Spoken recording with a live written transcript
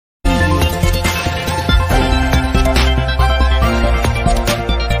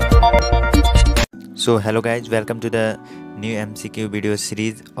So hello guys, welcome to the new MCQ video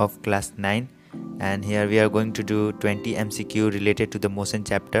series of class 9, and here we are going to do 20 MCQ related to the motion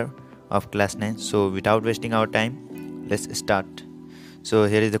chapter of class 9. So without wasting our time, let's start. So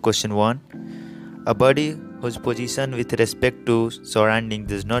here is the question 1. A body whose position with respect to surrounding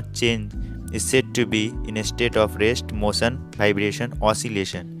does not change is said to be in a state of rest, motion, vibration,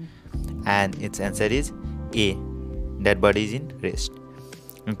 oscillation, and its answer is A. That body is in rest.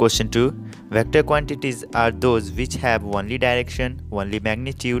 And question 2. Vector quantities are those which have only direction, only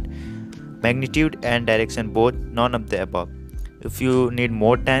magnitude and direction both, none of the above. If you need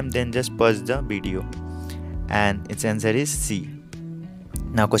more time, then just pause the video. And its answer is C.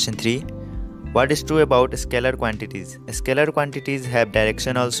 Now question 3. What is true about scalar quantities? Scalar quantities have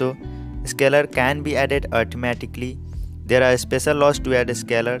direction also. Scalar can be added arithmetically. There are special laws to add a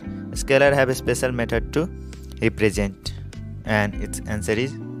scalar. Scalar have a special method to represent. And its answer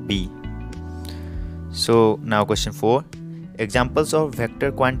is B. So now question 4. Examples of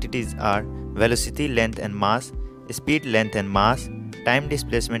vector quantities are velocity, length and mass, speed, length and mass, time,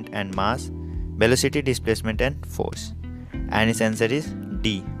 displacement and mass, velocity, displacement and force. And its answer is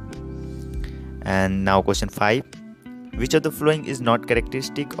D. And now question 5. Which of the following is not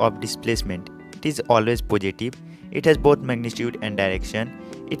characteristic of displacement? It is always positive. It has both magnitude and direction.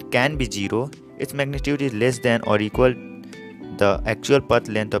 It can be 0. Its magnitude is less than or equal the actual path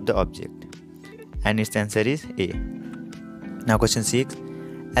length of the object. And its answer is A. Now question 6.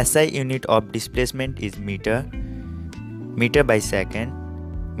 SI unit of displacement is meter, meter by second,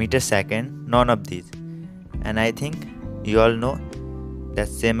 meter second, none of these. And I think you all know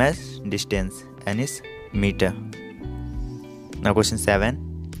that's same as distance and is meter. Now question 7.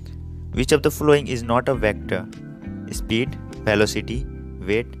 Which of the following is not a vector? Speed, velocity,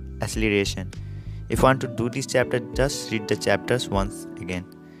 weight, acceleration. If you want to do this chapter, just read the chapters once again.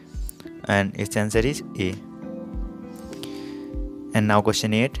 And its answer is A. And now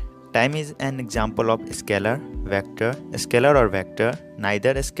question 8. Time is an example of scalar, vector, scalar or vector,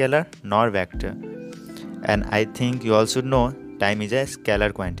 neither scalar nor vector. And I think you also know time is a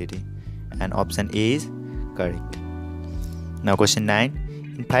scalar quantity. And option A is correct. Now question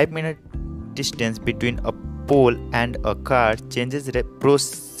 9. In 5-minute distance between a pole and a car changes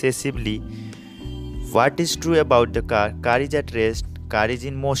processively. What is true about the car? Car is at rest, car is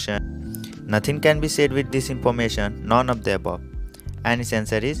in motion. Nothing can be said with this information, none of the above. And its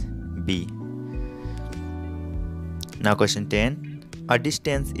answer is B. Now question 10. A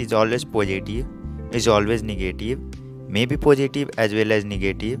distance is always positive, is always negative, may be positive as well as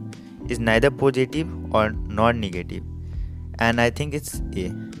negative, is neither positive or not negative. And I think it's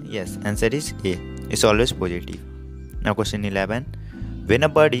A. Yes, answer is A. It's always positive. Now question 11. When a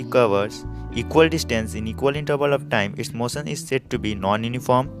body covers equal distance in equal interval of time, its motion is said to be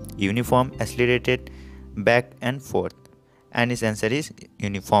non-uniform, uniform, accelerated, back and forth. And its answer is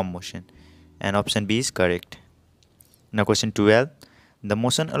uniform motion. And option B is correct. Now question 12. The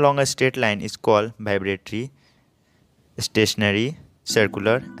motion along a straight line is called vibratory, stationary,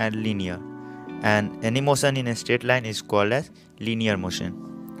 circular and linear. And any motion in a straight line is called as linear motion.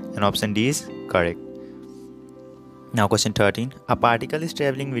 And option D is correct. Now question 13. A particle is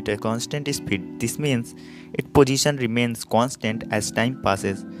traveling with a constant speed. This means its position remains constant as time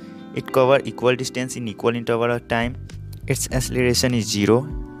passes. It covers equal distance in equal interval of time. Its acceleration is 0.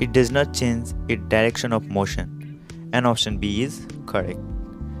 It does not change its direction of motion. And option B is correct.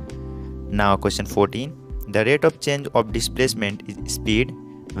 Now question 14. The rate of change of displacement is speed,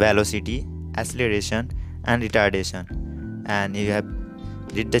 velocity, acceleration and retardation. And you have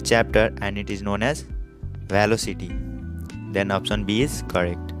read the chapter and it is known as velocity. Then option B is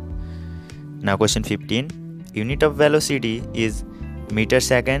correct. Now question 15. Unit of velocity is meter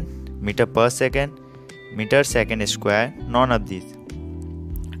second, meter per second, meter second square, none of these.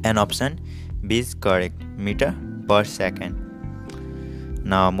 And option B is correct, meter per second.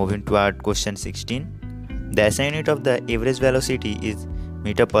 Now moving to our question 16. The SI unit of the average velocity is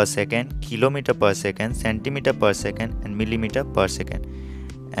meter per second, kilometer per second, centimeter per second and millimeter per second.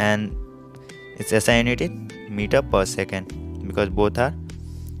 And its SI unit is meter per second because both are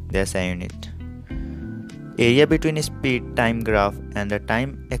the SI unit. Area between speed time graph and the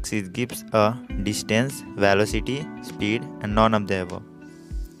time axis gives a distance, velocity, speed and none of the above.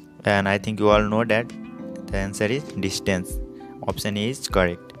 And I think you all know that the answer is distance. Option A is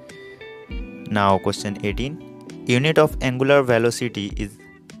correct. Now question 18. Unit of angular velocity is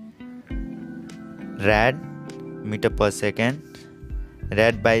rad, meter per second,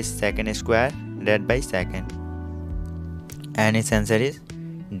 rad by second square, rad by second. And its answer is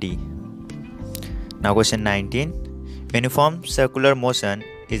D. Now question 19. Uniform circular motion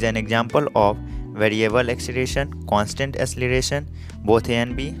is an example of variable acceleration, constant acceleration, both A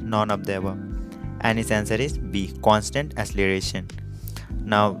and B, none of the above. And its answer is B, constant acceleration.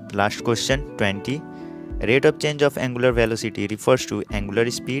 Now last question 20. Rate of change of angular velocity refers to angular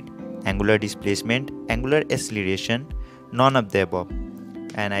speed, angular displacement, angular acceleration, none of the above.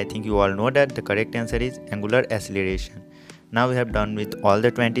 And I think you all know that the correct answer is angular acceleration. Now we have done with all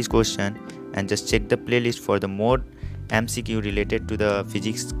the 20 questions, and just check the playlist for the more MCQ related to the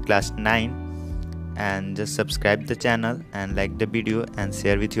physics class 9, and just subscribe the channel and like the video and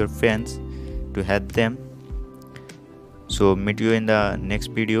share with your friends to help them. So meet you in the next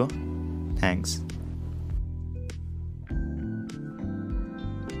video. Thanks.